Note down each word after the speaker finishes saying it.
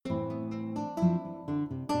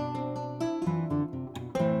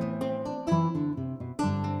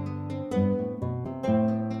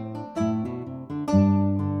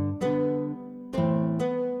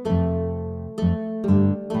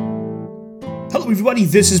Hello everybody,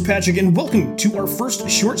 this is Patrick, and welcome to our first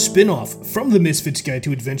short spin-off from the Misfits Guide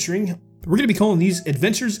to Adventuring. We're going to be calling these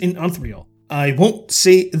Adventures in Unthriel. I won't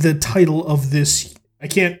say the title of this. I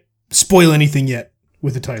can't spoil anything yet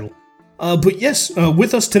with the title. But yes,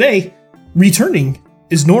 with us today, returning,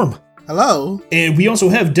 is Norm. Hello. And we also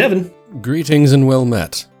have Devin. Greetings and well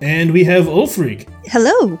met. And we have Ulfrig.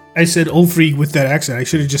 Hello. I said Ulfrig with that accent. I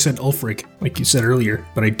should have just said Ulfrig, like you said earlier,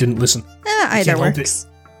 but I didn't listen. Either works.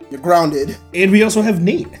 You're grounded. And we also have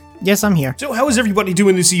Nate. Yes, I'm here. So how is everybody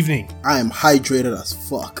doing this evening? I am hydrated as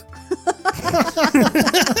fuck.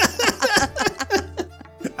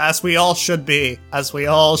 As we all should be. As we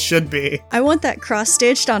all should be. I want that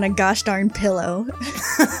cross-stitched on a gosh darn pillow.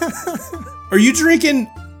 Are you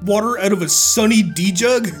drinking water out of a Sunny D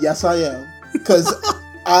jug? Yes, I am. Because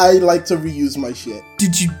I like to reuse my shit.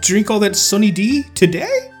 Did you drink all that Sunny D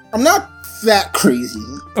today? I'm not that crazy.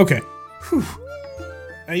 Okay. Whew.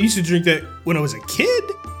 I used to drink that when I was a kid,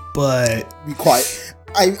 but... Be quiet.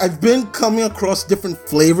 I've been coming across different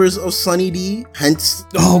flavors of Sunny D, hence...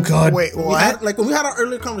 Oh, God. Wait, what? When we had our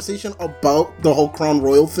earlier conversation about the whole Crown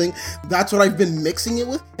Royal thing, that's what I've been mixing it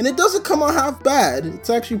with, and it doesn't come out half bad. It's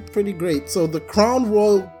actually pretty great. So the Crown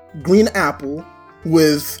Royal green apple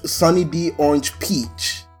with Sunny D orange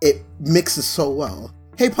peach, it mixes so well.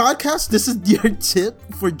 Hey, podcast, this is your tip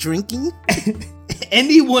for drinking?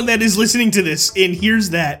 Anyone that is listening to this and hears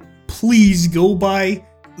that, please go buy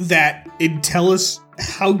that and tell us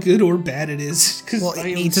how good or bad it is. Well, it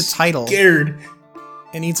needs a title. Scared.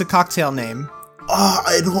 It needs a cocktail name.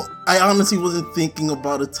 I honestly wasn't thinking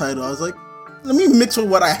about a title. I was like, let me mix with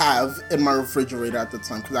what I have in my refrigerator at the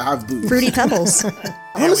time, because I have booze. Fruity Pebbles.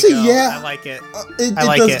 Honestly, yeah. I like it. It I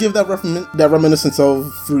like does it. give that reminiscence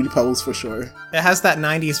of Fruity Pebbles for sure. It has that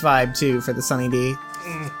 90s vibe, too, for the Sunny D.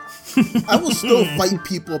 I will still fight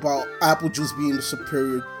people about apple juice being the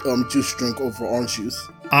superior juice drink over orange juice.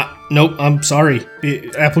 Nope, I'm sorry.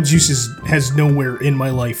 Apple juice has nowhere in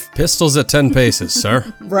my life. Pistols at 10 paces,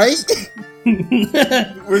 sir. Right?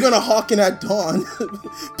 We're gonna hawk in at dawn.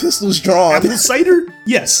 Pistols drawn. Apple cider?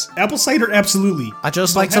 Yes. Apple cider, absolutely. I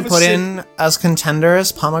just like to put in as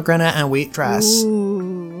contenders pomegranate and wheatgrass.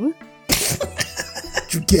 Ooh.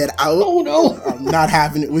 You get out. Oh, no. I'm not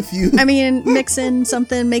having it with you. I mean, mix in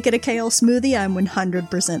something, make it a kale smoothie, I'm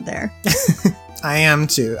 100% there. I am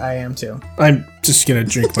too. I'm just gonna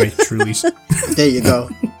drink my Trulies. There you go.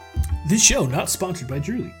 This show not sponsored by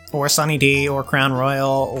Truly. Or Sunny D, or Crown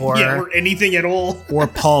Royal, or anything at all. or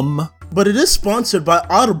Pum. But it is sponsored by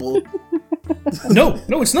Audible. No,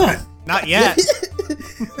 it's not. Not yet.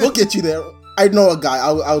 We'll get you there. I know a guy.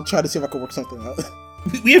 I'll try to see if I can work something out.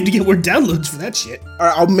 We have to get more downloads for that shit.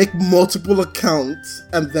 Alright, I'll make multiple accounts,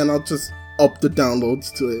 and then I'll just up the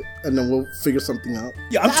downloads to it, and then we'll figure something out.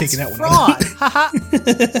 Yeah, I'm taking that one. Fraud. Haha.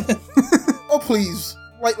 Oh, please.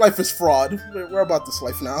 Life is fraud. We're about this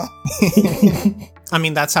life now. I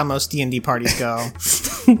mean, that's how most D&D parties go.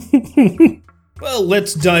 Well,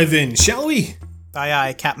 let's dive in, shall we? Aye,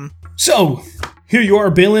 aye, Captain. So, here you are,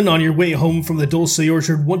 Balin, on your way home from the Dulce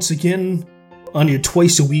Orchard once again, on your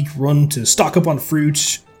twice-a-week run to stock up on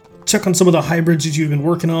fruits, check on some of the hybrids that you've been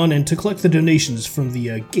working on, and to collect the donations from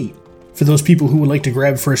the gate for those people who would like to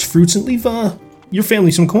grab fresh fruits and leave your family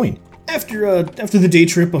some coin. After the day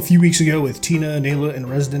trip a few weeks ago with Tina, Nayla, and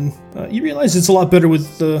Resden, you realize it's a lot better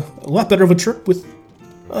of a trip with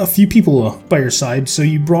a few people by your side, so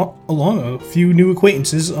you brought along a few new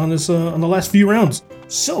acquaintances on the last few rounds.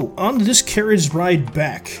 So, on this carriage ride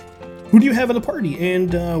back, who do you have in the party,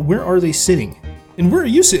 and where are they sitting? And where are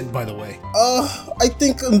you sitting, by the way? I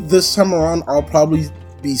think this time around I'll probably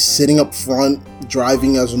be sitting up front,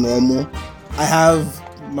 driving as normal. I have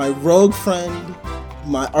my rogue friend,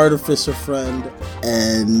 my artificer friend,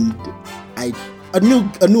 and a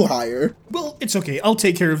new hire. Well, it's okay. I'll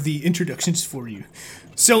take care of the introductions for you.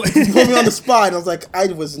 So You put me on the spot, and I was like, I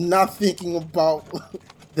was not thinking about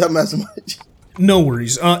them as much. No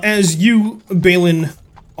worries. As you, Balin,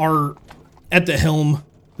 are at the helm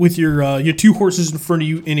with your two horses in front of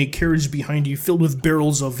you and a carriage behind you filled with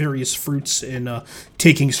barrels of various fruits and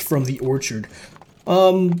takings from the orchard,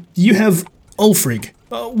 you have Ulfrig.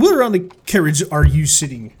 Where on the carriage are you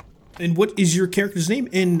sitting? And what is your character's name?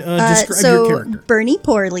 And describe your character. Bernie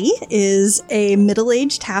Porley is a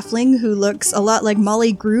middle-aged halfling who looks a lot like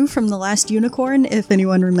Molly Grew from The Last Unicorn, if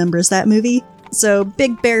anyone remembers that movie. So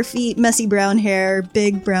big bare feet, messy brown hair,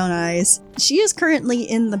 big brown eyes. She is currently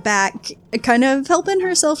in the back, kind of helping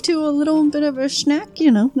herself to a little bit of a snack.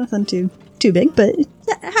 You know, nothing too big, but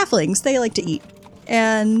halflings, they like to eat.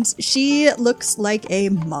 And she looks like a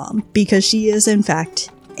mom, because she is, in fact,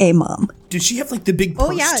 a mom. Did she have like the big purse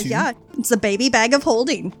Oh, yeah, too? yeah. It's a baby bag of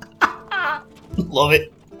holding. Love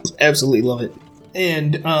it. Absolutely love it.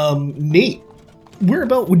 And, Nate,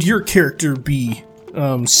 whereabout would your character be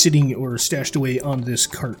sitting or stashed away on this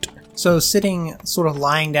cart? So sitting, sort of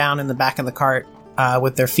lying down in the back of the cart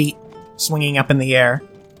with their feet swinging up in the air,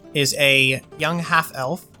 is a young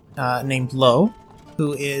half-elf named Lo,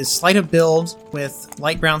 who is slight of build with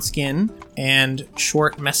light brown skin and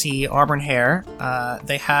short, messy auburn hair.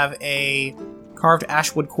 They have a carved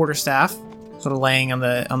ashwood quarterstaff sort of laying on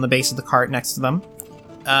the base of the cart next to them.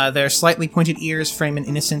 Their slightly pointed ears frame an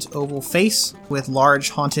innocent oval face with large,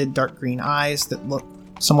 haunted, dark green eyes that look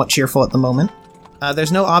somewhat cheerful at the moment.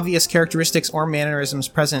 There's no obvious characteristics or mannerisms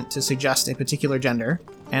present to suggest a particular gender,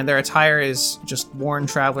 and their attire is just worn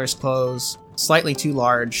traveler's clothes, slightly too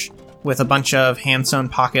large, with a bunch of hand-sewn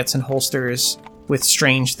pockets and holsters with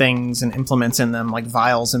strange things and implements in them, like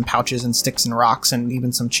vials and pouches and sticks and rocks and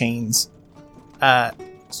even some chains.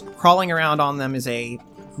 Crawling around on them is a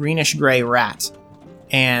greenish-gray rat,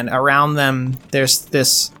 and around them there's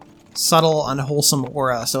this subtle, unwholesome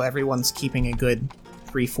aura, so everyone's keeping a good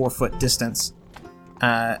 3-4 foot distance.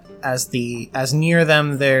 As near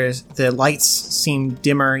them, the lights seem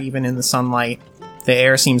dimmer even in the sunlight. The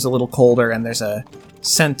air seems a little colder, and there's a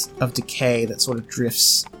scent of decay that sort of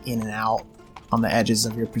drifts in and out on the edges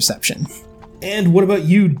of your perception. And what about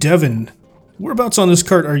you, Devin? Whereabouts on this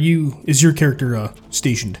cart is your character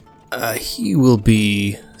stationed? He will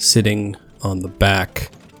be sitting on the back.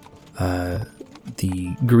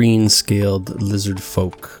 The green-scaled lizard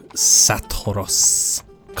folk, Satoros,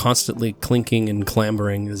 constantly clinking and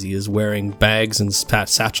clambering as he is wearing bags and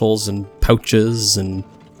satchels and pouches and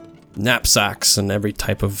knapsacks and every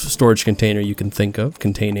type of storage container you can think of,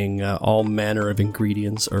 containing all manner of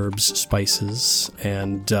ingredients, herbs, spices,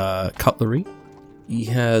 and cutlery. He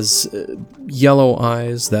has yellow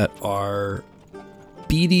eyes that are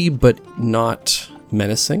beady but not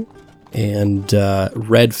menacing, and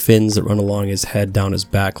red fins that run along his head down his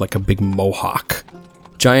back like a big mohawk.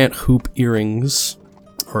 Giant hoop earrings,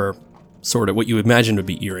 or sort of what you imagine would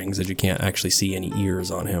be earrings, as you can't actually see any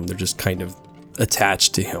ears on him. They're just kind of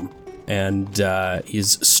attached to him. And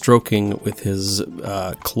he's stroking with his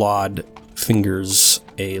clawed fingers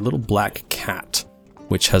a little black cat,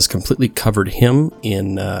 which has completely covered him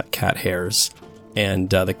in cat hairs. And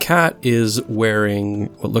the cat is wearing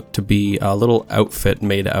what looked to be a little outfit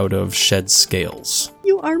made out of shed scales.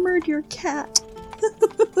 You armored your cat.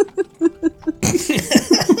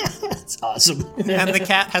 That's awesome. And the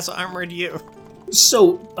cat has armored you.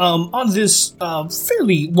 So, on this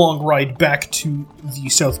fairly long ride back to the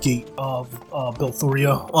south gate of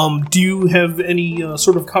Belthoria, do you have any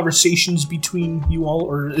sort of conversations between you all,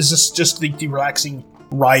 or is this just the relaxing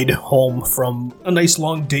ride home from a nice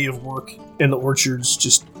long day of work in the orchards,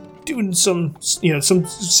 just doing some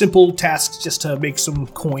simple tasks just to make some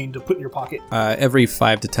coin to put in your pocket? Every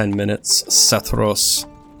 5 to 10 minutes, Sethros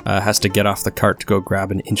has to get off the cart to go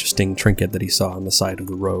grab an interesting trinket that he saw on the side of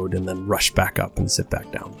the road and then rush back up and sit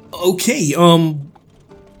back down. Okay,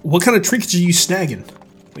 what kind of trinkets are you snagging?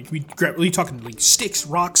 Like, are you talking like sticks,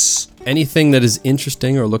 rocks? Anything that is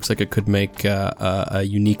interesting or looks like it could make a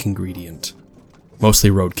unique ingredient. Mostly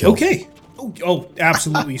roadkill. Okay. Oh,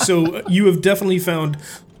 absolutely. So you have definitely found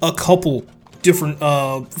a couple different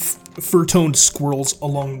fur-toned squirrels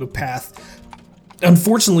along the path.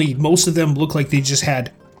 Unfortunately, most of them look like they just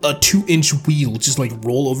had a 2-inch wheel just like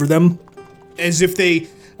roll over them, as if they.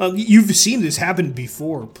 You've seen this happen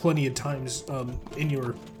before plenty of times in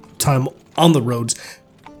your time on the roads.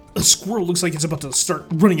 A squirrel looks like it's about to start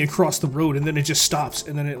running across the road, and then it just stops,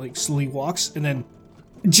 and then it like slowly walks, and then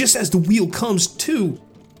just as the wheel comes to,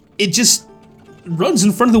 it just runs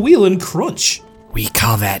in front of the wheel and crunch. We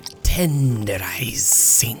call that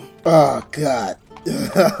tenderizing. Oh God.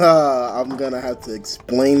 I'm gonna have to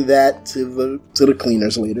explain that to the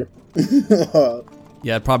cleaners later.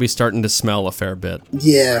 Yeah, probably starting to smell a fair bit.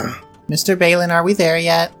 Yeah. Mr. Balin, are we there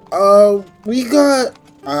yet? We got.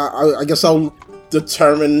 I guess I'll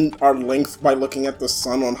determine our length by looking at the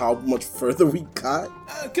sun on how much further we got.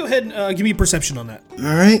 Go ahead and give me a perception on that.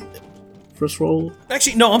 All right. First roll.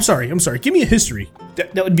 Actually, no, I'm sorry. Give me a history.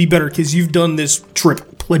 That would be better, because you've done this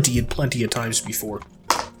trip plenty of times before.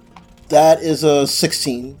 That is a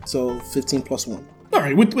 16, so 15 plus 1. All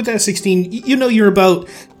right, with that 16, you're about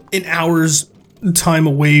an hour's time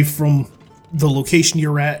away from the location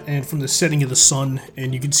you're at and from the setting of the sun,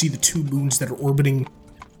 and you can see the 2 moons that are orbiting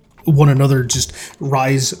one another just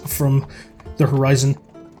rise from the horizon.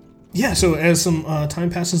 Yeah, so as some time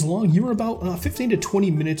passes along, you're about 15 to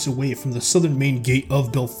 20 minutes away from the southern main gate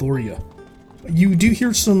of Belthoria. You do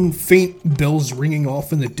hear some faint bells ringing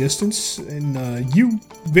off in the distance, and you,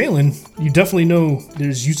 Valen, you definitely know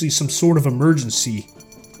there's usually some sort of emergency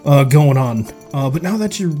going on. But now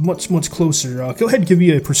that you're much closer, go ahead and give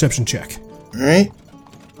me a perception check. Alright.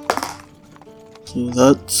 So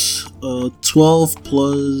that's 12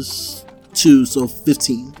 plus 2, so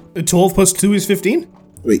 15. 12 plus 2 is 15?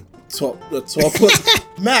 Wait, 12 plus...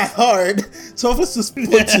 math hard! 12 plus 2 is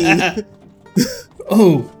 14.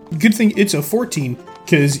 Oh, good thing it's a 14,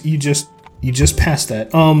 because you just passed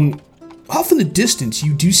that. Off in the distance,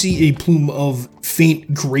 you do see a plume of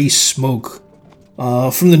faint gray smoke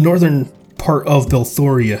from the northern part of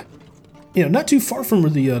Belthoria. You know, not too far from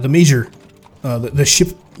where the major, the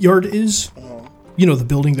shipyard is. You know, the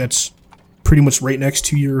building that's pretty much right next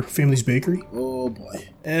to your family's bakery. Oh boy.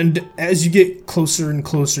 And as you get closer and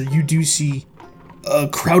closer, you do see a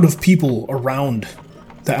crowd of people around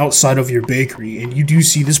the outside of your bakery, and you do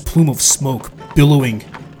see this plume of smoke billowing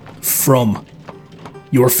from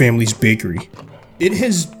your family's bakery. It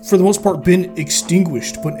has, for the most part, been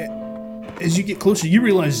extinguished, but as you get closer, you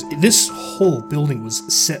realize this whole building was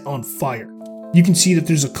set on fire. You can see that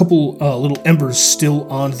there's a couple little embers still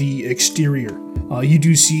on the exterior. You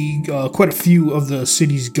do see quite a few of the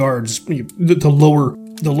city's guards, the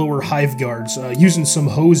lower hive guards, using some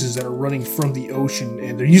hoses that are running from the ocean,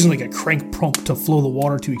 and they're using like a crank pump to flow the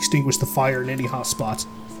water to extinguish the fire in any hot spots.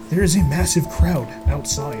 There is a massive crowd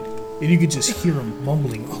outside, and you could just hear them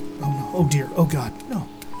mumbling, oh no, oh dear, oh god, no,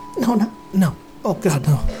 oh god,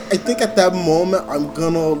 no. I think at that moment, I'm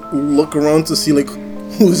gonna look around to see, like,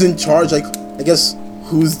 who's in charge, like, I guess,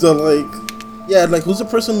 who's the, who's the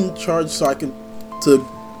person in charge so I can, to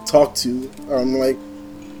talk to. I'm like,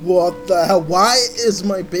 what the hell? Why is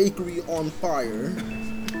my bakery on fire?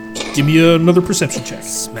 Give me another perception check.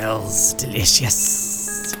 Smells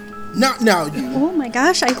delicious. Not now, you. Oh my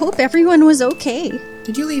gosh, I hope everyone was okay.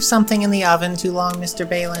 Did you leave something in the oven too long, Mr.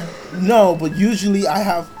 Balin? No, but usually I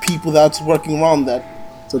have people that's working around that.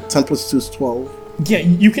 So 10 plus 2 is 12. Yeah,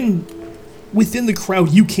 you can, within the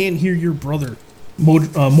crowd, you can hear your brother,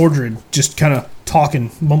 Mordred, just kind of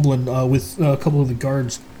talking, mumbling with a couple of the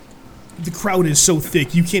guards. The crowd is so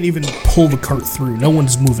thick, you can't even pull the cart through. No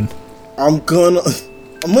one's moving. I'm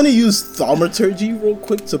gonna use thaumaturgy real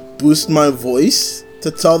quick to boost my voice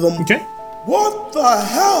to tell them, Okay. what the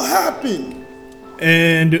hell happened?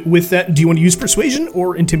 And with that, do you want to use persuasion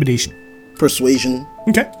or intimidation? Persuasion.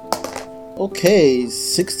 Okay. Okay,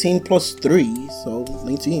 16 plus 3, so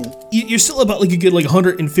 19. You're still about like a good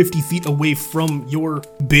 150 feet away from your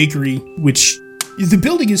bakery, which the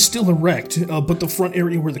building is still erect, but the front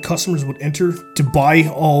area where the customers would enter to buy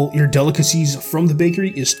all your delicacies from the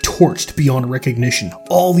bakery is torched beyond recognition.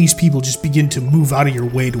 All these people just begin to move out of your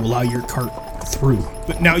way to allow your cart through.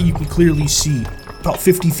 But now you can clearly see, about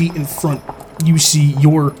 50 feet in front, you see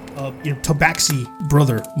your Tabaxi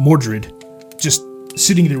brother, Mordred, just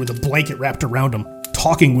sitting there with a blanket wrapped around him,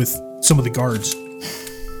 talking with some of the guards.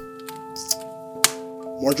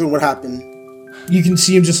 Mordred, what happened? You can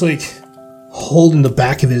see him just holding the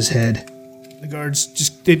back of his head. The guards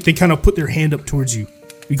just they kind of put their hand up towards you.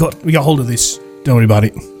 We got hold of this. Don't worry about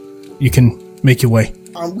it. You can make your way.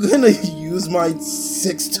 I'm gonna use my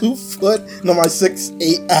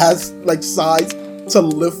 6'8" ass size to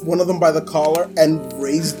lift one of them by the collar and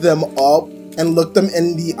raise them up and look them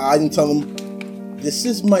in the eye and tell them, this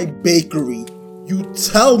is my bakery. You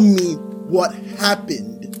tell me what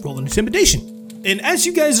happened. Roll an intimidation. And as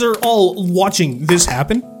you guys are all watching this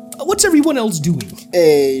happen, what's everyone else doing?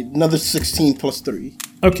 Another 16 plus 3.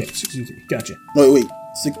 Okay, 63. Gotcha. No, wait.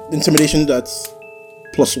 Intimidation, that's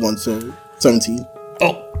plus 1, so 17.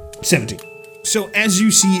 Oh, 17. So as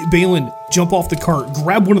you see Balin jump off the cart,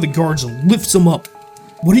 grab one of the guards and lifts him up.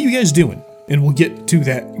 What are you guys doing? And we'll get to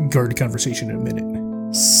that guard conversation in a minute.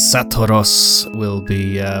 Satoros will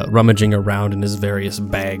be rummaging around in his various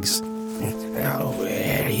bags. Oh,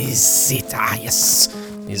 where is it? Ah, yes.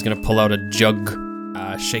 He's gonna pull out a jug,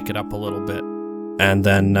 shake it up a little bit, and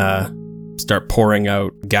then start pouring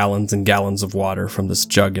out gallons and gallons of water from this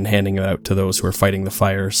jug and handing it out to those who are fighting the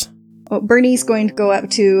fires. Well, Bernie's going to go up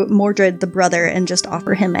to Mordred, the brother, and just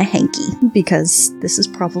offer him a hanky, because this is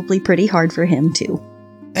probably pretty hard for him, too.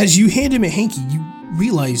 As you hand him a hanky, you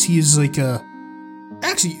realize he is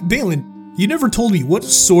Actually, Balin, you never told me what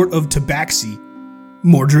sort of tabaxi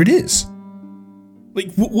Mordred is.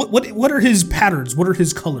 What are his patterns? What are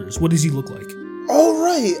his colors? What does he look like? All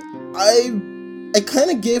right, I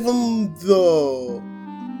kind of gave him the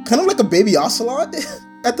like a baby ocelot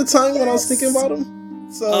at the time when I was thinking about him.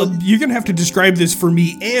 So you're gonna have to describe this for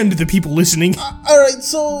me and the people listening. All right,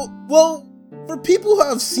 so For people who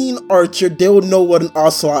have seen Archer, they will know what an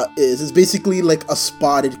ocelot is. It's basically like a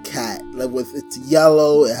spotted cat. Like with it's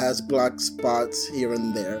yellow, it has black spots here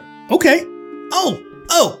and there. Okay.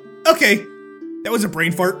 Oh, okay. That was a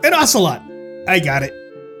brain fart. An ocelot. I got it.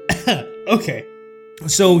 Okay.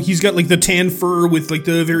 So he's got like the tan fur with like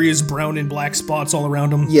the various brown and black spots all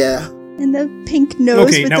around him. Yeah. And the pink nose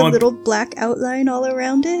Okay, with now the I'm- little black outline all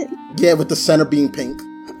around it. Yeah, with the center being pink.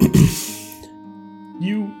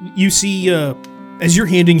 You see, as you're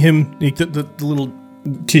handing him like, the little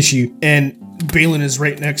tissue, and Balin is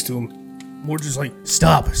right next to him. Mordred's like,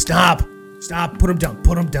 stop, put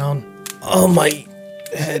him down. Oh, my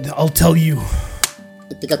head, I'll tell you.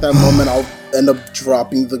 I think at that moment I'll end up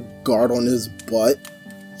dropping the guard on his butt.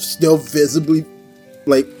 Still visibly,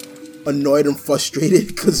 like, annoyed and frustrated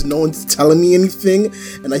because no one's telling me anything,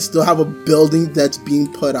 and I still have a building that's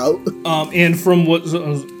being put out. And from what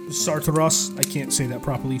Sartaros, I can't say that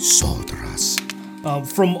properly. Sartaros.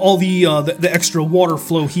 From all the extra water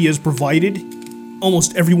flow he has provided,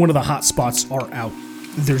 almost every one of the hot spots are out.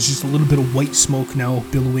 There's just a little bit of white smoke now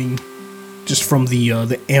billowing, just from the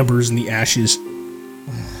ambers and the ashes.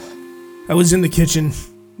 I was in the kitchen.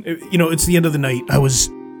 You know, it's the end of the night. I was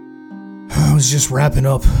just wrapping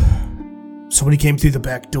up. Somebody came through the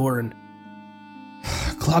back door and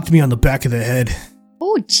clocked me on the back of the head.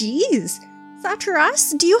 Oh, jeez.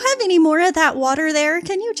 Satras, do you have any more of that water there?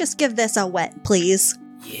 Can you just give this a wet, please?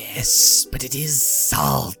 Yes, but it is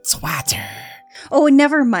salt water. Oh,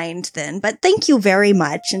 never mind then, but thank you very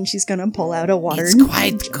much. And she's gonna pull out a water. It's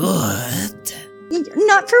quite good.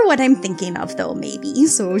 Not for what I'm thinking of, though, maybe.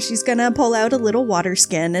 So she's gonna pull out a little water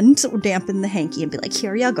skin and dampen the hanky and be like,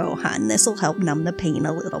 here you go, hon. This'll help numb the pain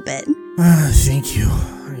a little bit. Thank you.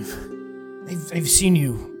 I've seen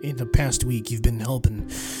you in the past week. You've been helping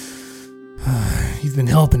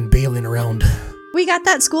Balin around. We got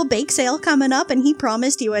that school bake sale coming up, and he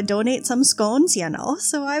promised he would donate some scones,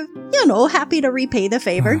 So I'm, happy to repay the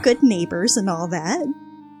favor. Good neighbors and all that.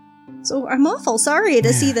 So I'm awful sorry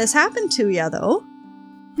to see this happen to you, though.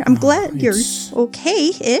 I'm glad you're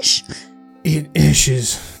okay-ish. Ish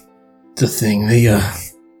is the thing.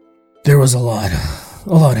 There was a lot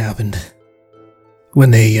happened.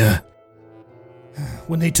 When they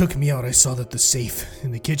took me out, I saw that the safe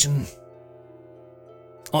in the kitchen,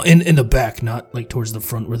 in the back, not like towards the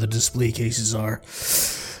front where the display cases are.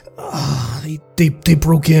 They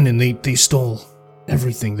broke in and they stole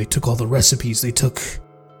everything. They took all the recipes. They took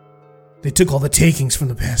all the takings from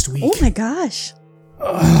the past week. Oh my gosh.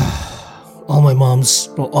 All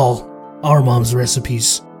our mom's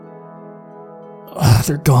recipes.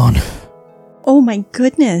 They're gone. Oh my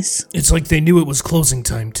goodness. It's like they knew it was closing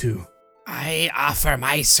time too. I offer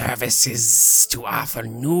my services to offer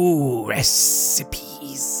new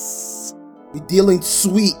recipes. We're dealing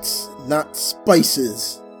sweets, not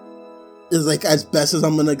spices. It's like as best as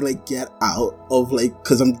I'm gonna like get out of like,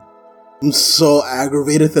 cause I'm so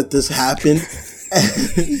aggravated that this happened.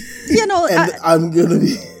 I'm gonna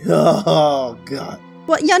be, oh god.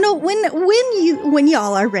 Well, when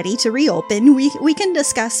y'all are ready to reopen, we can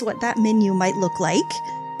discuss what that menu might look like.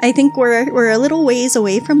 I think we're a little ways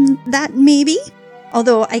away from that, maybe.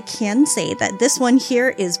 Although I can say that this one here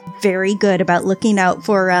is very good about looking out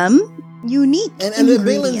for unique and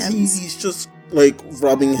ingredients. He's just like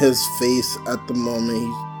rubbing his face at the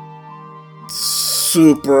moment. He's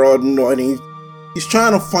super annoying. He's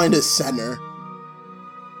trying to find his center.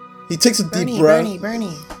 He takes a deep breath.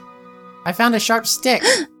 Bernie. I found a sharp stick.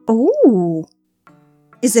 Oh.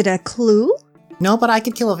 Is it a clue? No, but I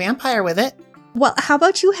could kill a vampire with it. Well, how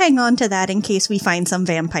about you hang on to that in case we find some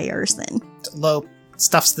vampires then? Lo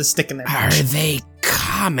stuffs the stick in there. Are they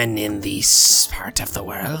common in this part of the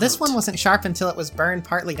world? Well, this one wasn't sharp until it was burned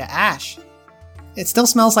partly to ash. It still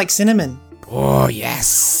smells like cinnamon. Oh,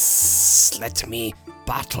 yes. Let me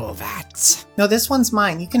bottle that. No, this one's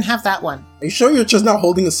mine. You can have that one. Are you sure you're just not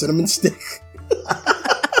holding a cinnamon stick?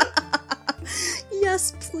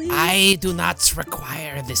 Yes, please. I do not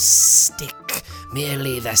require this stick,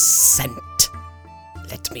 merely the scent.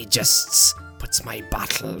 Let me just put my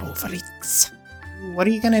bottle over it. What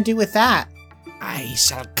are you gonna do with that? I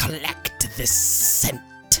shall collect this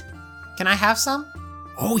scent. Can I have some?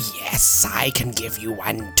 Oh yes, I can give you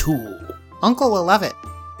one too. Uncle will love it.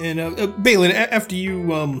 And Balin, after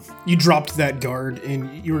you dropped that guard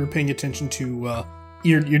and you were paying attention to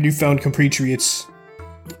your newfound compatriots,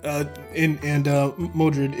 and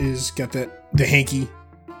Mordred is got the hanky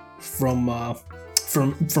from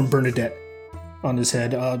Bernadette on his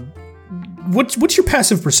head. What's your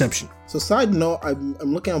passive perception? So side note, I'm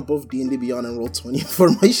looking at both D&D Beyond and Roll20 for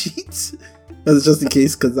my sheets. That's just in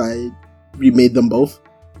case, because I remade them both.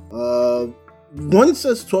 One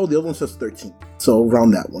says 12, the other one says 13. So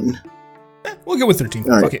around that one. We'll go with 13.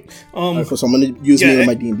 All right. Okay. So I'm going to use me in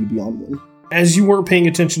my D&D Beyond one. As you were paying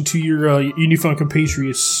attention to your newfound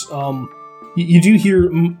compatriots, you do hear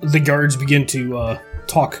the guards begin to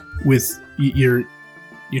talk with your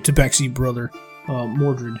Tabaxi brother,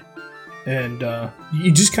 Mordred, and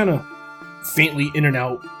you just kind of faintly in and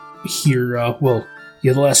out hear,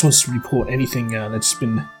 the last ones to report anything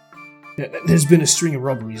there's been a string of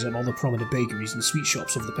robberies at all the prominent bakeries and sweet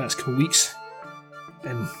shops over the past couple weeks,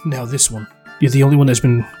 and now this one. You're the only one that's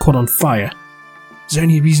been caught on fire. Is there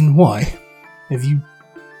any reason why? Have you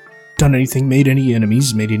done anything, made any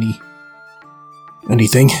enemies, made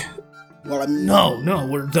anything? Well, No,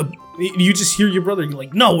 you just hear your brother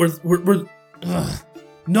like, no, we're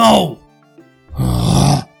no!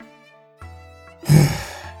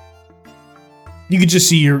 You could just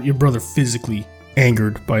see your brother physically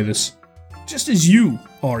angered by this. Just as you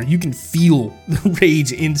are, you can feel the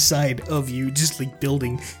rage inside of you just like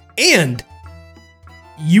building. And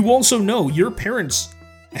you also know your parents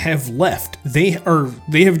have left. They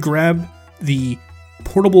have grabbed the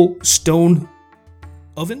portable stone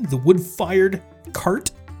oven, the wood-fired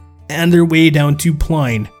cart, and their way down to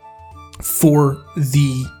Pline for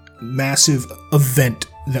the massive event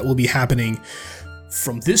that will be happening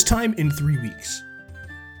from this time in 3 weeks.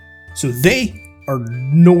 So they are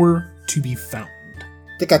nowhere to be found.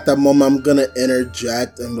 I think at that moment I'm gonna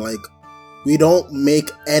interject and be like, we don't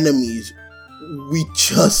make enemies, we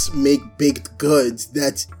just make baked goods.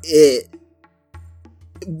 That's it.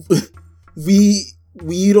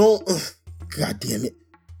 We don't. God damn it.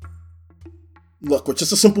 Look, we're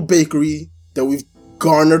just a simple bakery that we've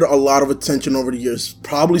garnered a lot of attention over the years.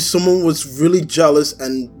 Probably someone was really jealous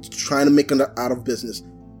and trying to make it out of business.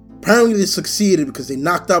 Apparently they succeeded because they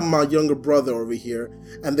knocked out my younger brother over here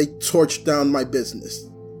and they torched down my business.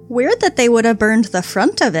 Weird that they would have burned the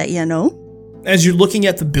front of it, you know? As you're looking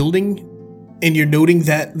at the building and you're noting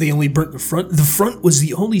that they only burnt the front was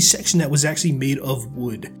the only section that was actually made of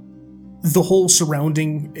wood. The whole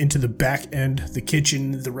surrounding into the back end, the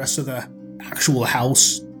kitchen, the rest of the actual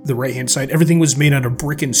house, the right-hand side, everything was made out of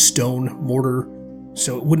brick and stone mortar,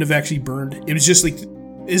 so it wouldn't have actually burned. It was just like,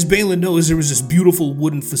 as Balin knows, there was this beautiful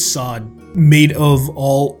wooden facade made of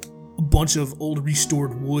a bunch of old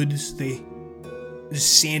restored woods. They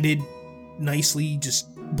just sanded nicely, just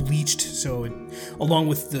bleached, so along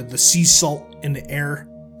with the sea salt in the air,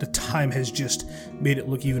 the time has just made it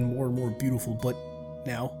look even more and more beautiful, but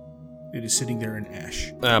now it is sitting there in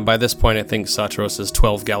ash. By this point, I think Satros'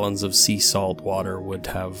 12 gallons of sea salt water would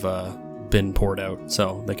have been poured out,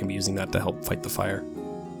 so they can be using that to help fight the fire.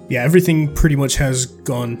 Yeah, everything pretty much has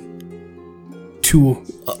gone to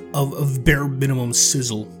a bare minimum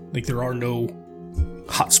sizzle. Like, there are no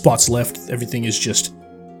hot spots left. Everything is just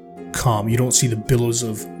calm. You don't see the billows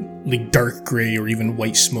of like dark gray or even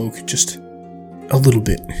white smoke, just a little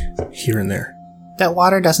bit here and there. That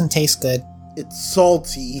water doesn't taste good. It's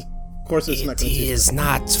salty. Of course it's not It gonna taste is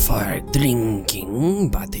not for drinking,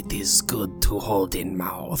 but it is good to hold in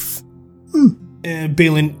mouth.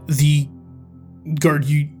 Balin, the guard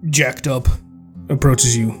you jacked up,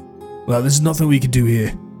 approaches you. Well, there's nothing we could do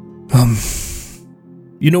here.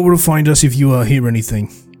 You know where to find us if you hear anything.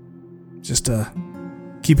 Just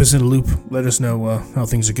keep us in the loop. Let us know how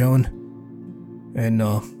things are going, and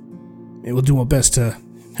we'll do our best to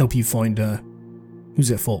help you find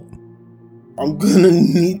who's at fault. I'm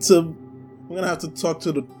gonna have to talk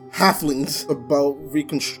to the halflings about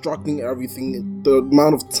reconstructing everything. The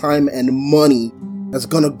amount of time and money that's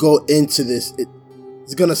gonna go into this,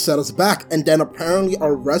 it's gonna set us back. And then apparently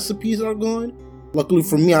our recipes are gone. Luckily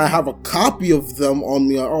for me, I have a copy of them on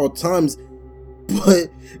me at all times.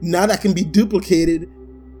 But now that can be duplicated,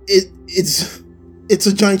 it's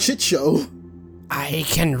a giant shit show. I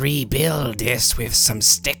can rebuild this with some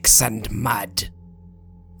sticks and mud.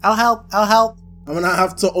 I'll help. I'm gonna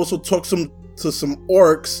have to also talk to some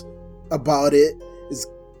orcs about it.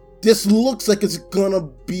 This looks like it's gonna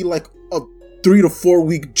be like a 3 to 4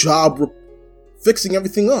 week job fixing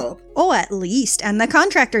everything up. Oh, at least. And the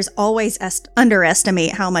contractors always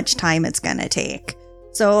underestimate how much time it's gonna take.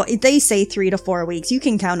 So if they say 3 to 4 weeks, you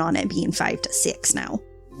can count on it being 5 to 6 now.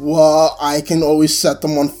 Well, I can always set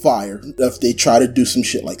them on fire if they try to do some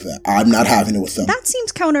shit like that. I'm not having it with them. That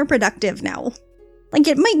seems counterproductive now. Like,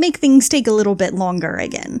 it might make things take a little bit longer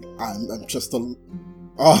again. I'm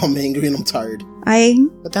angry and I'm tired.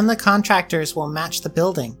 But then the contractors will match the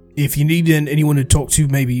building. If you need anyone to talk to,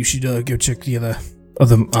 maybe you should go check the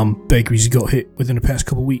other bakeries you got hit within the past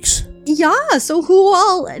couple weeks. Yeah, so who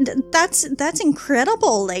all... That's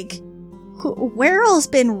incredible. Like, we're all's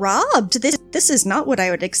been robbed. This is not what I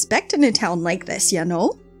would expect in a town like this, you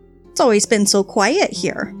know? It's always been so quiet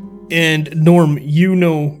here. And Norm, you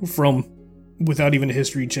know from, without even a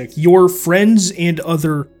history check, your friends and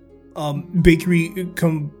other bakery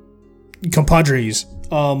compadres,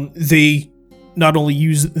 they not only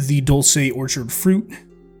use the Dulce Orchard fruit,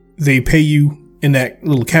 they pay you in that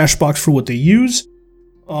little cash box for what they use.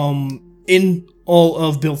 In all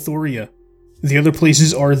of Belthoria, the other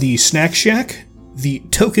places are the Snack Shack, the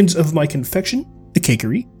Tokens of My Confection, the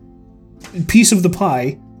Cakery, Piece of the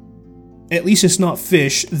Pie, at least it's not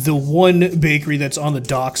fish, the one bakery that's on the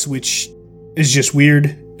docks, which is just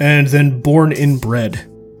weird, and then Born in Bread.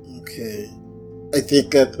 Okay. I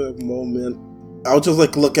think at the moment, I'll just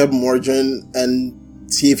like look at Morgan and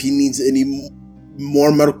see if he needs any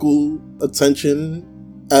more medical attention,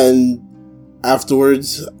 and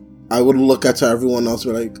afterwards, I would look at everyone else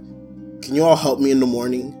and be like, can you all help me in the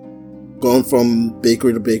morning? Going from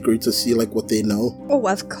bakery to bakery to see like what they know. Oh,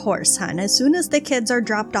 of course, hon. As soon as the kids are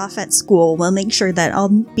dropped off at school, we'll make sure that I'll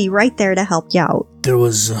be right there to help you out. I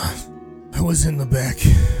was in the back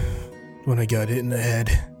when I got hit in the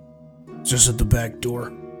head. Just at the back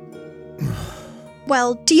door.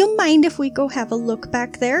 Well, do you mind if we go have a look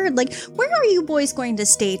back there? Like, where are you boys going to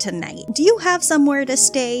stay tonight? Do you have somewhere to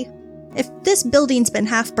stay? If this building's been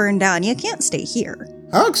half burned down, you can't stay here.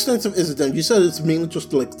 How extensive is it then? You said it's mainly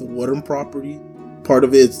just like the wooden property. Part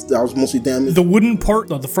of it that was mostly damaged. The wooden part,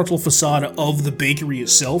 the frontal facade of the bakery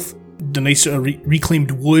itself, the nice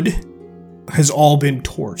reclaimed wood, has all been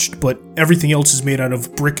torched, but everything else is made out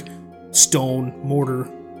of brick, stone,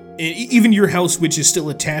 mortar. And even your house, which is still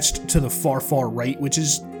attached to the far, far right, which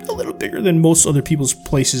is a little bigger than most other people's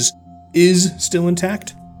places, is still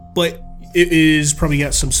intact. But it is probably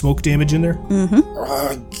got some smoke damage in there.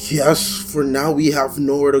 I guess for now we have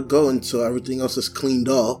nowhere to go until everything else is cleaned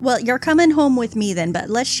up. Well, you're coming home with me then, but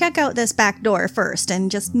let's check out this back door first and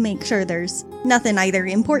just make sure there's nothing either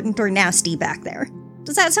important or nasty back there.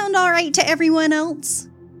 Does that sound alright to everyone else?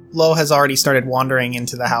 Lo has already started wandering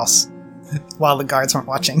into the house while the guards weren't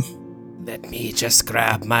watching. Let me just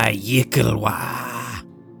grab my Yikelwa.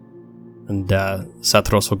 And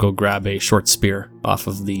Satros will go grab a short spear off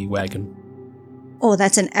of the wagon. Oh,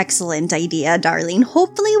 that's an excellent idea, darling.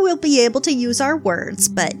 Hopefully we'll be able to use our words,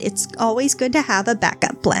 but it's always good to have a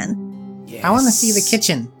backup plan. Yes. I want to see the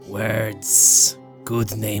kitchen. Words.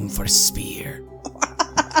 Good name for spear.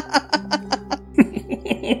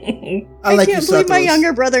 I like can't you, believe my Satros.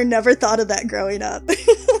 younger brother never thought of that growing up.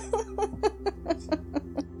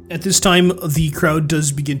 At this time, the crowd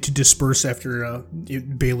does begin to disperse after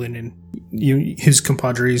Balin and his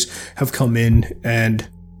compadres have come in, and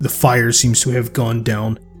the fire seems to have gone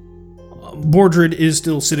down. Mordred is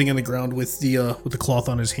still sitting on the ground with the cloth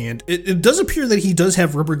on his hand. It does appear that he does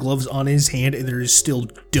have rubber gloves on his hand, and there is still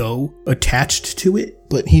dough attached to it,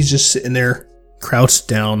 but he's just sitting there, crouched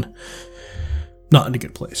down, not in a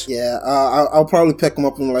good place. Yeah, I'll probably pick him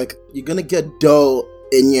up and like, you're gonna get dough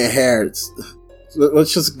in your hair.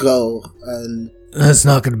 Let's just go. And That's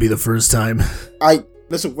not going to be the first time.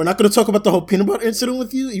 Listen, we're not going to talk about the whole peanut butter incident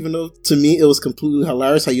with you, even though to me it was completely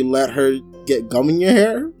hilarious how you let her get gum in your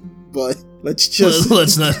hair. But let's just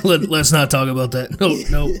let's not talk about that. No,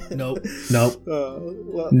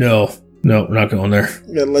 we're not going there.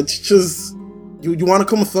 Yeah, let's just. You want to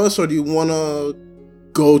come with us, or do you want to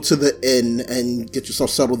go to the inn and get yourself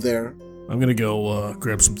settled there? I'm gonna go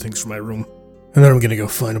grab some things from my room, and then I'm gonna go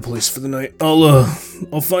find a place for the night. I'll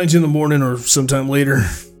find you in the morning or sometime later.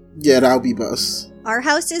 Yeah, that'll be best. Our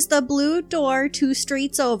house is the blue door 2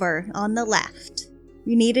 streets over, on the left.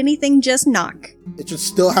 You need anything, just knock. It should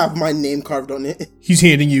still have my name carved on it. He's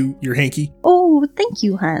handing you your hanky. Oh, thank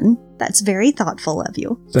you, hun. That's very thoughtful of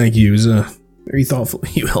you. Thank you. It was very thoughtful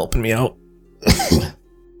of you helping me out.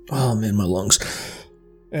 Oh man, my lungs.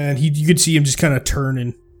 And you could see him just kind of turn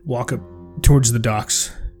and walk up towards the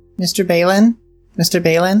docks. Mr. Balin? Mr.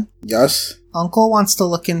 Balin? Yes? Uncle wants to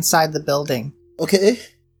look inside the building. Okay.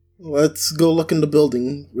 Let's go look in the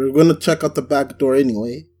building. We're gonna check out the back door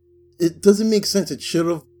anyway. It doesn't make sense. It should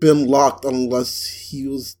have been locked unless he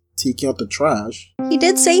was taking out the trash. He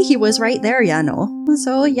did say he was right there, Yano.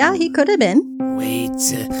 So yeah, he could have been. Wait,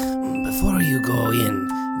 before you go in,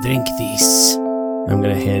 drink this. I'm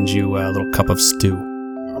going to hand you a little cup of stew.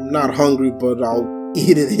 I'm not hungry, but I'll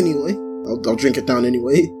eat it anyway. I'll drink it down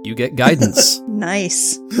anyway. You get guidance.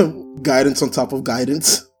 Nice. Guidance on top of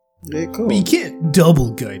guidance. Yeah, cool. But you can't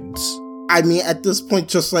double guidance. I mean, at this point,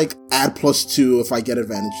 just like add +2 if I get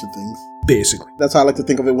advantage to things. Basically. That's how I like to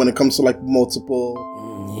think of it when it comes to like multiple.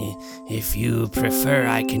 If you prefer,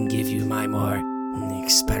 I can give you my more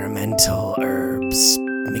experimental herbs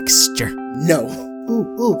mixture. No.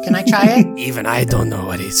 Ooh, can I try it? Even I don't know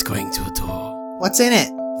what it's going to do. What's in it?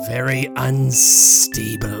 Very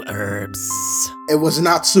unstable herbs. It was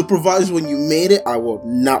not supervised when you made it. I will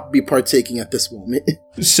not be partaking at this moment.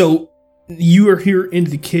 So, you are here in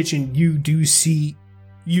the kitchen. You see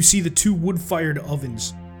the 2 wood-fired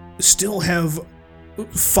ovens still have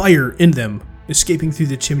fire in them escaping through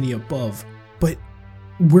the chimney above. But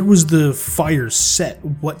where was the fire set?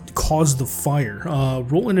 What caused the fire?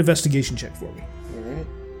 Roll an investigation check for me. Alright.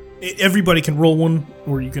 Everybody can roll one,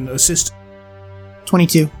 or you can assist.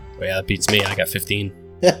 22. Oh, yeah, that beats me. I got 15.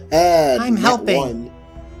 I'm Not helping. one.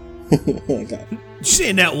 Okay. You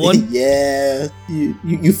saying that one? Yeah,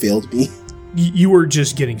 you failed me. You were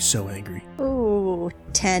just getting so angry. Ooh,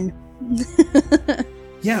 10.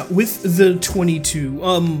 Yeah, with the 22,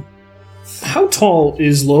 how tall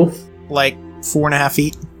is Lo? Like 4.5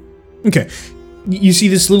 feet. Okay. You see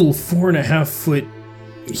this little 4.5 foot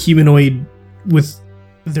humanoid with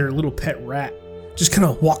their little pet rat just kind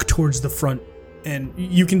of walk towards the front, and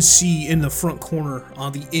you can see in the front corner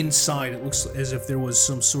on the inside, it looks as if there was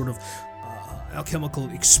some sort of alchemical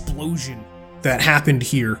explosion that happened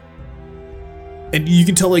here. And you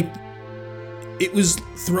can tell, like, it was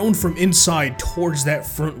thrown from inside towards that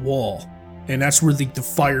front wall, and that's where the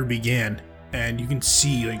fire began. And you can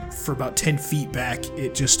see, like, for about 10 feet back,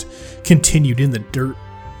 it just continued in the dirt.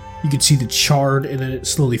 You can see the charred, and then it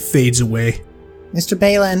slowly fades away. Mr.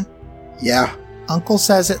 Balin, Yeah. Uncle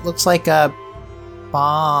says it looks like a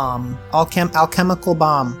bomb. Alchemical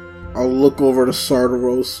bomb. I'll look over to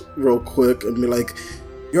Sardaros real quick and be like,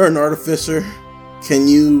 "You're an artificer. Can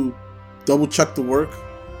you double check the work?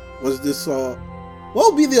 Was this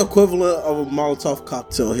what would be the equivalent of a Molotov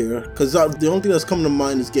cocktail here? Because the only thing that's coming to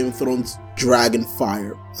mind is Game of Thrones Dragon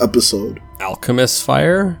Fire episode. Alchemist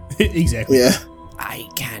fire? Exactly. Yeah. I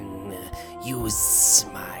can use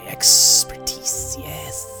my expertise,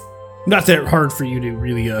 yes. Not that hard for you to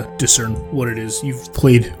really discern what it is. You've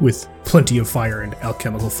played with plenty of fire and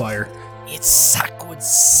alchemical fire. It's Sackwood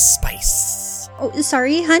spice. Oh,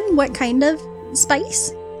 sorry, hun, what kind of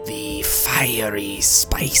spice? The fiery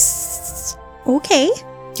spice. Okay.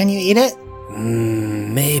 Can you eat it?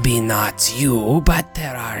 Maybe not you, but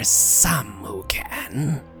there are some who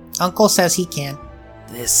can. Uncle says he can.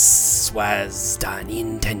 This was done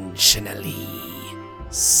intentionally.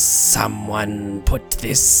 Someone put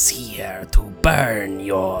this here to burn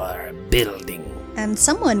your building. And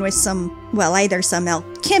someone with either some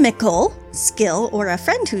alchemical skill or a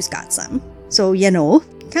friend who's got some. So,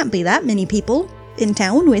 can't be that many people in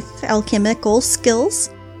town with alchemical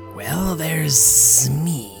skills. Well, there's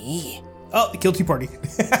me. Oh, guilty party.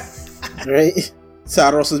 Right?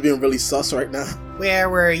 Sardaros is being really sus right now. Where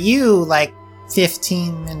were you like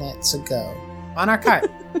 15 minutes ago? On our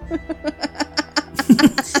cart.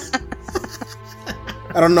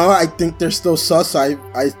 I don't know. I think they're still sus. I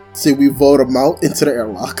say we vote them out into the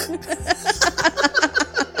airlock.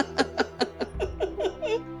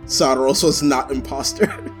 Sardaros was not imposter.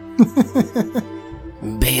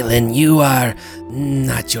 Balin, you are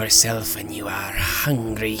not yourself when you are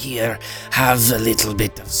hungry here. Have a little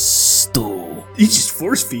bit of stew. He's just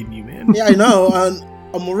force feeding you, man. Yeah, I know.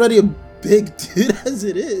 I'm already a big dude as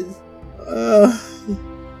it is.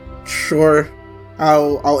 Sure.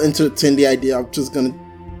 I'll entertain the idea. I'm just gonna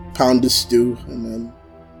pound the stew and then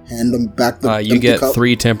hand them back the You empty get cup.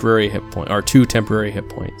 3 temporary hit points, or 2 temporary hit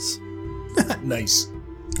points. Nice.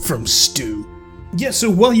 From Stu. Yeah, so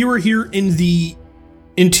while you were here in the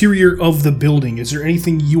interior of the building, is there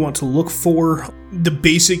anything you want to look for? The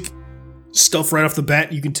basic stuff right off the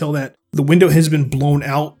bat, you can tell that the window has been blown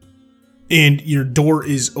out and your door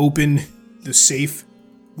is open. The safe,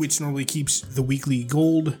 which normally keeps the weekly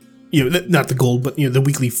gold, not the gold, but the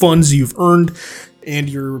weekly funds you've earned and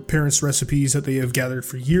your parents' recipes that they have gathered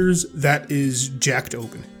for years, that is jacked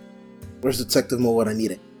open. Where's detective mode when I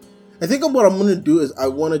need it? I think what I'm gonna do is I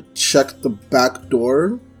want to check the back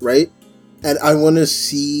door, right? And I want to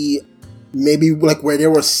see maybe like where they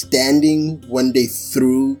were standing when they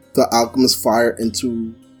threw the alchemist fire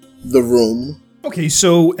into the room. Okay,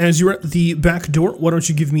 so as you're at the back door, why don't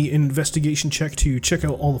you give me an investigation check to check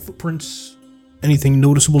out all the footprints? Anything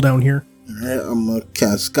noticeable down here? Alright, I'm gonna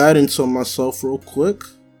cast guidance on myself real quick.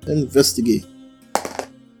 Investigate.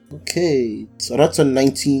 Okay, so that's a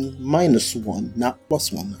 19 minus 1, not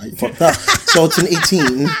plus 1. I fucked up. So it's an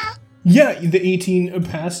 18. Yeah, the 18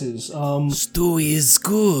 passes. Stew is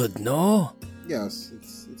good, no? Yes,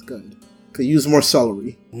 it's good. Could use more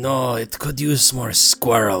celery. No, it could use more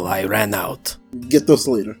squirrel. I ran out. Get those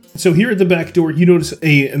later. So here at the back door, you notice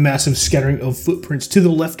a massive scattering of footprints to the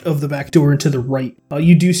left of the back door and to the right.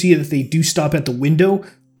 You do see that they do stop at the window,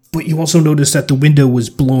 But you also notice that the window was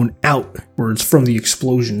blown outwards from the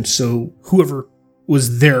explosion, so whoever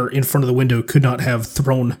was there in front of the window could not have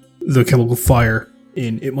thrown the chemical fire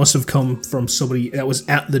in. It must have come from somebody that was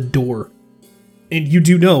at the door. And you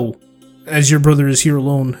do know, as your brother is here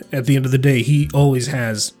alone at the end of the day, he always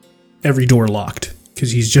has every door locked,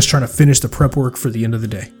 because he's just trying to finish the prep work for the end of the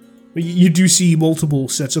day. You do see multiple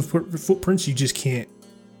sets of footprints, you just can't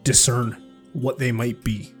discern what they might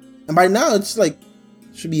be. And by now, it's like,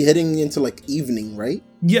 should be heading into like evening, right?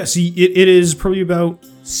 Yes, it is probably about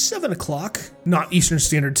 7 o'clock, not Eastern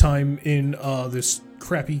Standard Time in this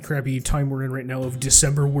crappy time we're in right now of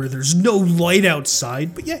December where there's no light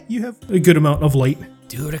outside. But yeah, you have a good amount of light.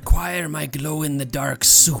 Do you require my glow-in-the-dark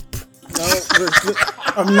soup? No,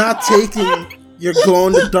 I'm not taking your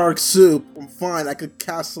glow-in-the-dark soup. I'm fine. I could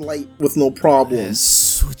cast light with no problem.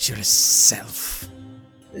 Suit yourself.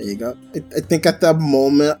 There you go. I think at that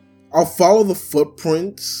moment, I'll follow the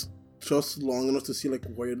footprints just long enough to see like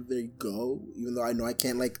where they go, even though I know I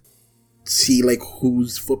can't like see like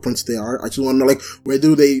whose footprints they are. I just want to know like where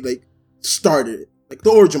do they like started, like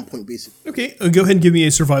the origin point basically. Okay, go ahead and give me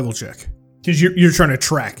a survival check, because you're trying to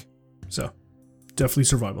track, so definitely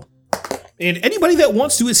survival. And anybody that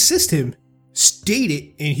wants to assist him, state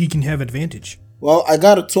it, and he can have advantage. Well, I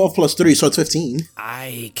got a 12 plus 3, so it's 15.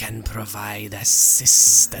 I can provide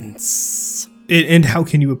assistance. And how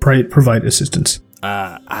can you provide assistance?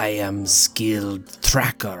 I am skilled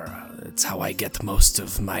tracker. It's how I get most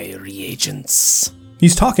of my reagents.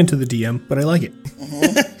 He's talking to the DM, but I like it.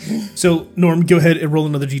 Mm-hmm. So, Norm, go ahead and roll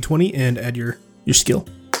another d20 and add your skill.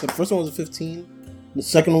 So the first one was a 15. The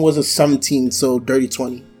second one was a 17, so dirty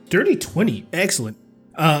 20. Dirty 20, excellent.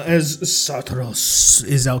 As Satros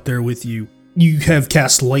is out there with you, you have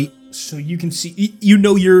cast light, so you can see. You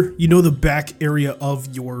know the back area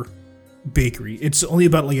of your bakery. It's only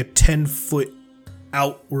about like a 10-foot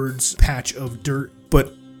outwards patch of dirt,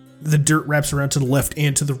 but the dirt wraps around to the left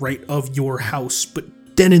and to the right of your house. But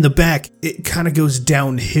then in the back, it kind of goes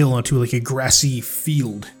downhill onto like a grassy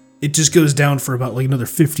field. It just goes down for about like another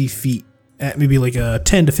 50 feet at maybe like a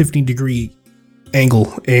 10 to 15 degree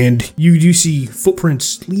angle, and you do see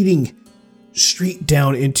footprints leading straight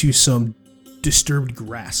down into some disturbed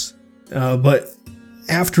grass. But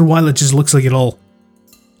after a while, it just looks like it all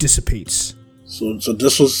dissipates. So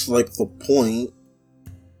this was like the point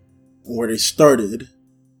where they started,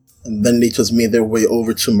 and then they just made their way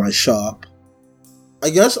over to my shop. I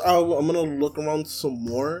guess I'm gonna look around some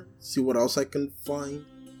more, see what else I can find.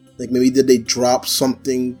 Like maybe did they drop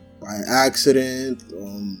something by accident?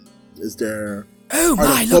 Is there Oh are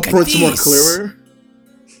my, the look at footprints more this! clearer?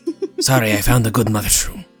 Sorry, I found a good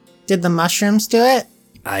mushroom. Did the mushrooms do it?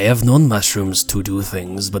 I have known mushrooms to do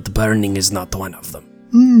things, but burning is not one of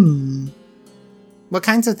them. What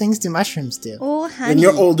kinds of things do mushrooms do? Oh, When honey.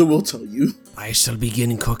 you're older, we'll tell you. I shall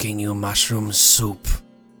begin cooking you mushroom soup.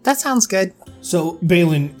 That sounds good. So,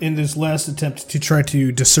 Balin, in this last attempt to try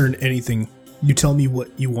to discern anything, you tell me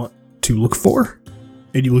what you want to look for,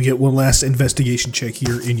 and you will get one last investigation check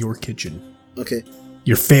here in your kitchen. Okay.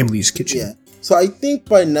 Your family's kitchen. Yeah. So I think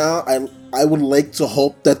by now I would like to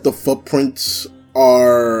hope that the footprints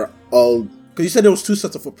are because you said there was 2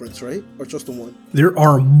 sets of footprints, right? Or just the one? There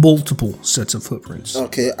are multiple sets of footprints.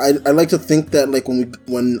 Okay. I like to think that like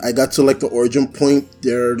when I got to like the origin point,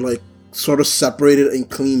 they're like sort of separated and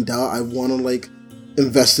cleaned out. I want to like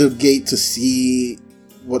investigate to see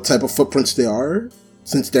what type of footprints they are,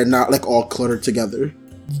 since they're not like all cluttered together.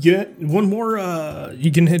 Yeah, one more. You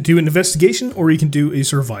can do an investigation, or you can do a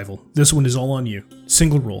survival. This one is all on you.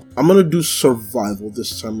 Single roll. I'm gonna do survival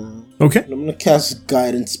this time around. Okay. And I'm gonna cast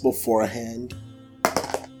guidance beforehand.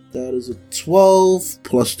 That is a 12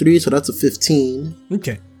 plus 3, so that's a 15.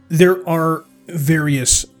 Okay. There are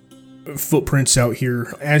various footprints out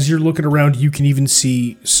here. As you're looking around, you can even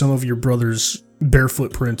see some of your brother's bare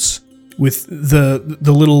footprints with the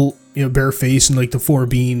little bare face and like the 4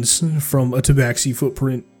 beans from a tabaxi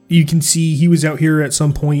footprint. You can see he was out here at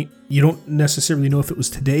some point. You don't necessarily know if it was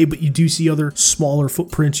today, but you do see other smaller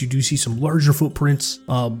footprints. You do see some larger footprints.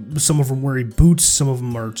 Some of them wearing boots. Some of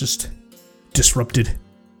them are just disrupted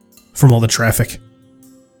from all the traffic.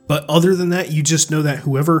 But other than that, you just know that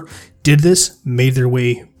whoever did this made their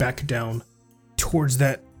way back down towards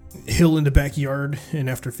that hill in the backyard, and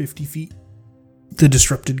after 50 feet, the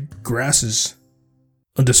disrupted grass is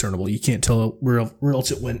undiscernible. You can't tell where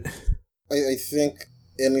else it went. I think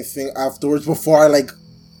anything afterwards, before I like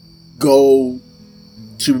go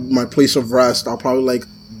to my place of rest, I'll probably like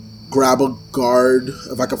grab a guard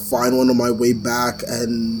if I can find one on my way back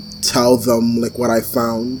and tell them like what I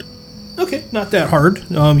found. Okay, not that hard.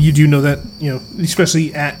 You do know that,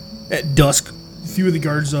 especially at dusk, few of the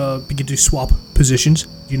guards begin to swap positions.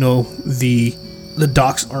 You know, the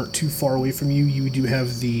docks aren't too far away from you. You do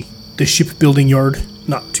have the shipbuilding yard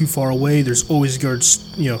not too far away. There's always guards,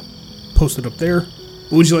 posted up there.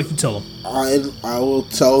 What would you like to tell them? I will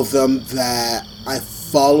tell them that I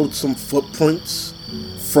followed some footprints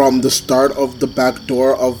from the start of the back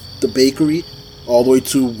door of the bakery all the way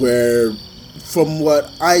to where, from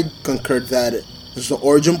what I concurred that is the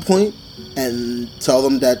origin point, and tell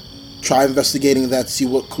them that try investigating that, see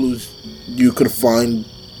what clues you could find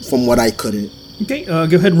from what I couldn't. Okay, go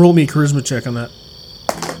ahead and roll me a charisma check on that.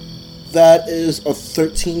 That is a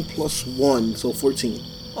 13 plus 1, so 14.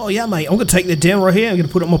 Oh yeah, mate. I'm gonna take that down right here. I'm gonna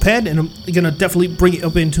put it on my pad, and I'm gonna definitely bring it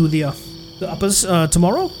up into the uppers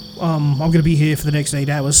tomorrow. I'm gonna be here for the next 8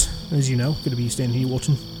 hours, as you know. Gonna be standing here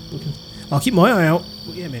watching, looking. I'll keep my eye out.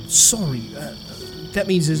 But yeah, man. Sorry. That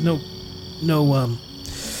means there's none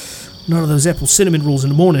of those apple cinnamon rolls in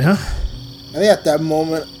the morning, huh? I think at that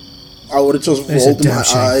moment, I would have just rolled my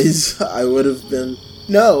eyes. I would have been,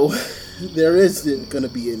 no, there isn't gonna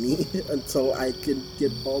be any until I can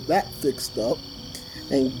get all that fixed up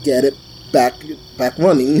and get it back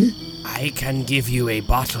running. I can give you a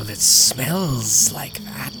bottle that smells like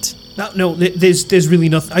that. No, there's really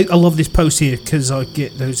nothing. I love this post here because I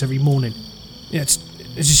get those every morning. Yeah, it's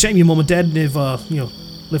a shame your mom and dad never,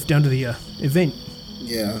 left down to the event.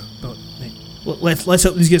 Yeah. But well, let's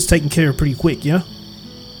hope this gets taken care of pretty quick, yeah?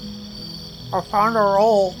 I found a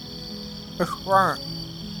roll. It's burnt.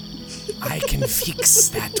 I can fix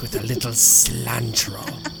that with a little cilantro.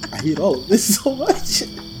 I hate all of this so much. It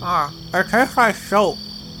tastes like soap.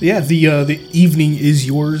 Yeah, the evening is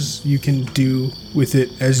yours. You can do with it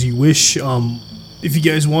as you wish. If you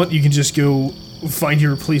guys want, you can just go find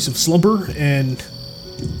your place of slumber and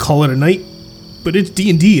call it a night. But it's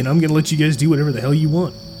D&D, and I'm gonna let you guys do whatever the hell you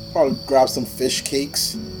want. Probably grab some fish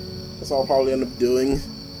cakes. That's all I'll probably end up doing.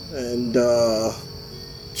 And I'll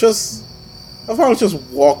probably just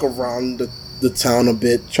walk around the town a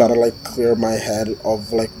bit, try to clear my head of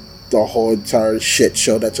the whole entire shit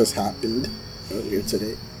show that just happened earlier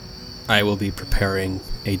today. I will be preparing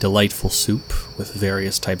a delightful soup with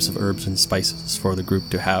various types of herbs and spices for the group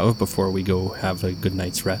to have before we go have a good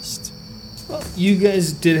night's rest. Well, you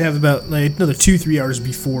guys did have about another 2-3 hours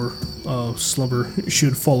before slumber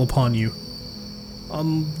should fall upon you.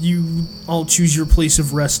 You all choose your place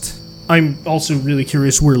of rest. I'm also really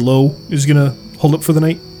curious where Lo is gonna hold up for the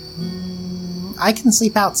night. I can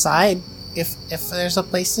sleep outside. If there's a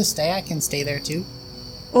place to stay, I can stay there too.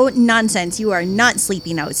 Oh, nonsense. You are not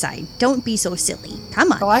sleeping outside. Don't be so silly.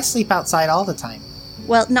 Come on. Oh, I sleep outside all the time.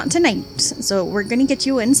 Well, not tonight. So we're going to get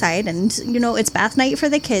you inside, and, it's bath night for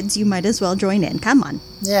the kids. You might as well join in. Come on.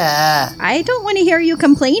 Yeah. I don't want to hear you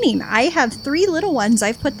complaining. I have 3 little ones.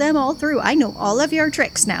 I've put them all through. I know all of your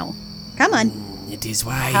tricks now. Come on. It is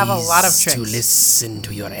wise have a lot of tricks to listen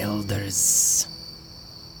to your elders.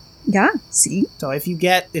 Yeah, see? So if you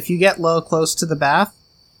get Lo close to the bath,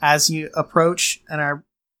 as you approach and are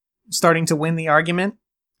starting to win the argument,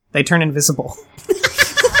 they turn invisible.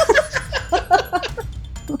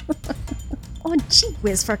 Oh, gee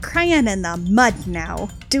whiz, for crying in the mud now.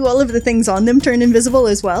 Do all of the things on them turn invisible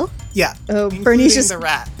as well? Yeah. Oh, including Bernie's just the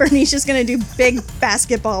rat. Bernie's just gonna do big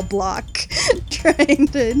basketball block,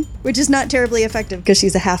 which is not terribly effective because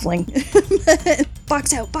she's a halfling.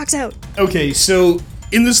 Box out. Okay, so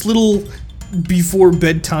in this little before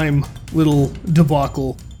bedtime little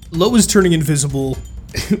debacle, Lo is turning invisible.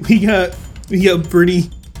 we got Bernie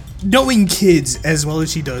knowing kids as well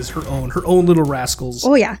as she does her own little rascals.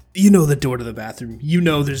 Oh yeah. You know the door to the bathroom. You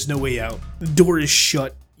know there's no way out. The door is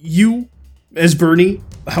shut. You, as Bernie,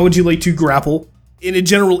 how would you like to grapple in a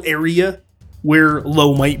general area where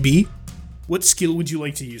Lo might be? What skill would you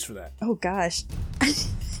like to use for that? Oh gosh.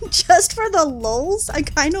 Just for the lulz, I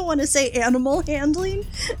kind of want to say animal handling.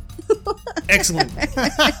 Excellent.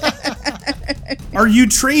 Are you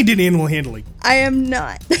trained in animal handling? I am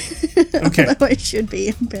not. Okay. Although I should be,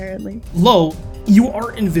 apparently. Lo, you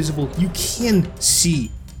are invisible. You can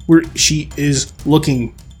see where she is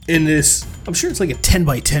looking in this, I'm sure it's like a 10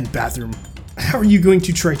 by 10 bathroom. How are you going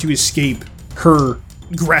to try to escape her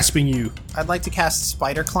grasping you? I'd like to cast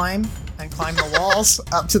Spider Climb and climb the walls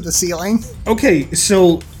up to the ceiling. Okay,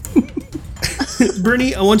 so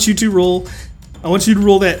Bernie, I want you to roll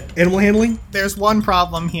that animal handling. There's one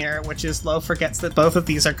problem here, which is Lo forgets that both of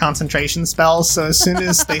these are concentration spells, so as soon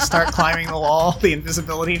as they start climbing the wall, the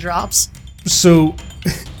invisibility drops. So,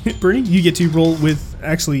 Bernie, you get to roll with,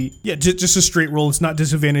 actually, yeah, just a straight roll. It's not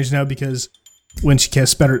disadvantaged now because when she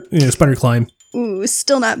casts spider climb. Ooh,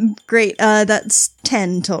 still not great. That's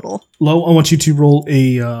 10 total. Lo, I want you to roll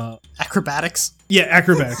a... Acrobatics? Yeah,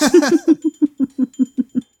 acrobatics.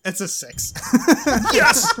 It's a 6.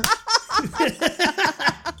 Yes!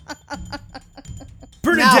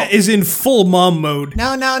 Bernadette is in full mom mode.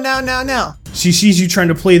 No. She sees you trying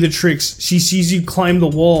to play the tricks. She sees you climb the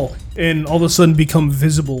wall and all of a sudden become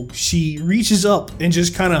visible. She reaches up and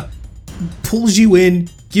just kind of pulls you in,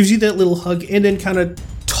 gives you that little hug, and then kind of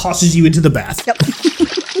tosses you into the bath. Yep.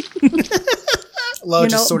 Lo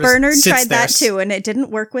just sort of Bernard sits tried there. that too, and it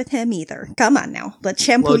didn't work with him either. Come on now, let's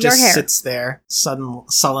shampoo Lo your just hair. sits there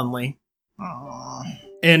sullenly. Aww.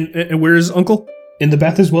 And where is Uncle? In the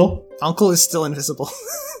bath as well? Uncle is still invisible.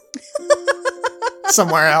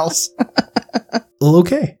 Somewhere else. Well,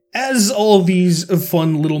 okay. As all of these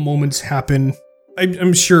fun little moments happen,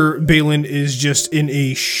 I'm sure Balin is just in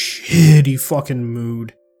a shitty fucking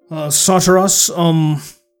mood. Sataras,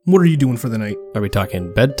 what are you doing for the night? Are we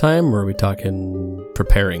talking bedtime or are we talking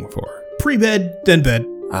preparing for? Pre-bed, then bed.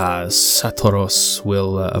 Satoros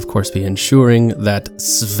will, of course, be ensuring that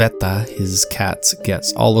Sveta, his cat,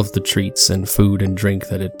 gets all of the treats and food and drink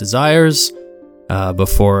that it desires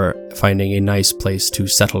before finding a nice place to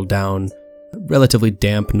settle down, relatively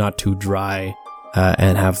damp, not too dry,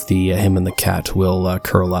 and have him and the cat will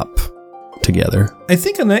curl up together. I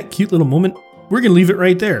think on that cute little moment, we're going to leave it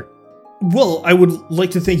right there. Well, I would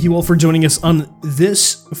like to thank you all for joining us on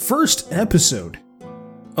this first episode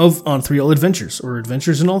of On 3All Adventures, or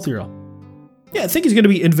Adventures in All 3All. Yeah, I think it's going to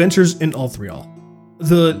be Adventures in All 3All.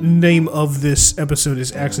 The name of this episode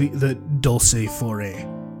is actually the Dulce Foray.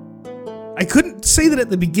 I couldn't say that at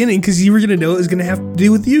the beginning because you were going to know it was going to have to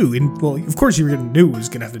do with you. And, well, of course you were going to know it was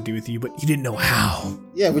going to have to do with you, but you didn't know how.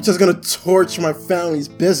 Yeah, we're just gonna torch my family's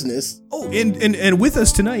business. Oh, and with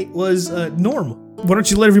us tonight was Norm. Why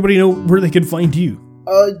don't you let everybody know where they can find you?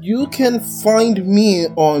 You can find me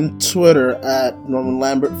on Twitter at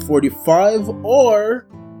NormanLambert45, or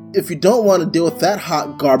if you don't want to deal with that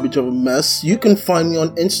hot garbage of a mess, you can find me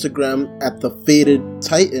on Instagram at the Faded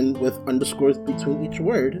Titan with underscores between each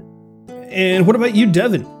word. And what about you,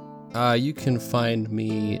 Devin? You can find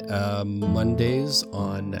me Mondays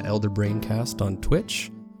on Elder Braincast on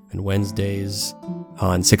Twitch, and Wednesdays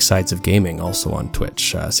on Six Sides of Gaming, also on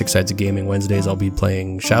Twitch. Six Sides of Gaming Wednesdays, I'll be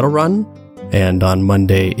playing Shadowrun, and on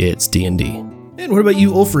Monday, it's D&D. And what about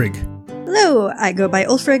you, Ulfrig? Hello, I go by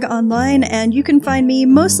Ulfrig online, and you can find me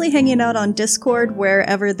mostly hanging out on Discord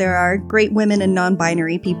wherever there are great women and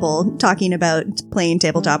non-binary people talking about playing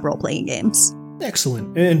tabletop role-playing games.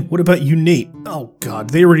 Excellent. And what about you, Nate? Oh god,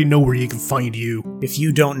 they already know where you can find you. If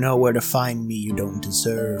you don't know where to find me, you don't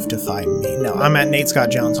deserve to find me. No, I'm at Nate Scott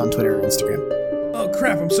Jones on Twitter and Instagram. Oh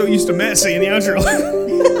crap, I'm so used to Matt saying the outro.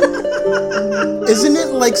 Isn't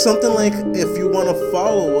it like something like, if you want to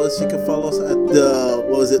follow us, you can follow us at the,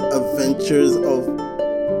 Adventures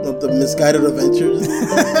of the Misguided Adventures?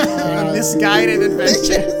 Misguided Adventures.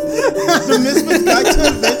 The Misfits Guide to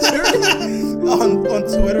Adventure on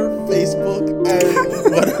Twitter, Facebook,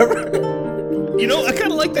 and whatever. You know, I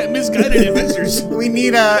kind of like that Misguided Adventures. We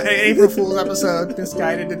need an April Fool's episode,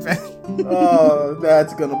 Misguided Adventures. Oh,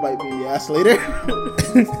 that's gonna bite me in the ass later.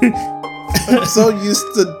 I'm so used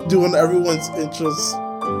to doing everyone's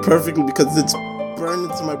intros perfectly because it's burned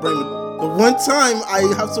into my brain. But one time I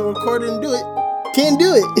have to record it and do it. Can't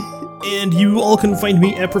do it. And you all can find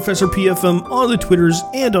me at Professor PFM on the Twitters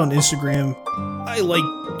and on Instagram. I like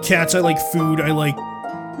cats, I like food, I like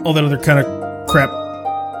all that other kind of crap.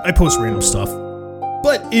 I post random stuff.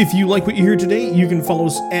 But if you like what you hear today, you can follow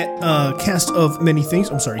us at Cast O Many Things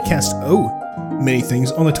on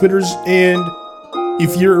the Twitters. And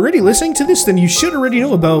if you're already listening to this, then you should already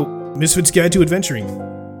know about Misfits Guide to Adventuring.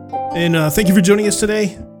 And thank you for joining us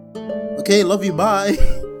today. Okay, love you, bye.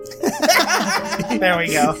 There we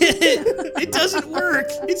go. It doesn't work.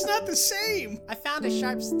 It's not the same. I found a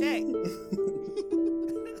sharp stick.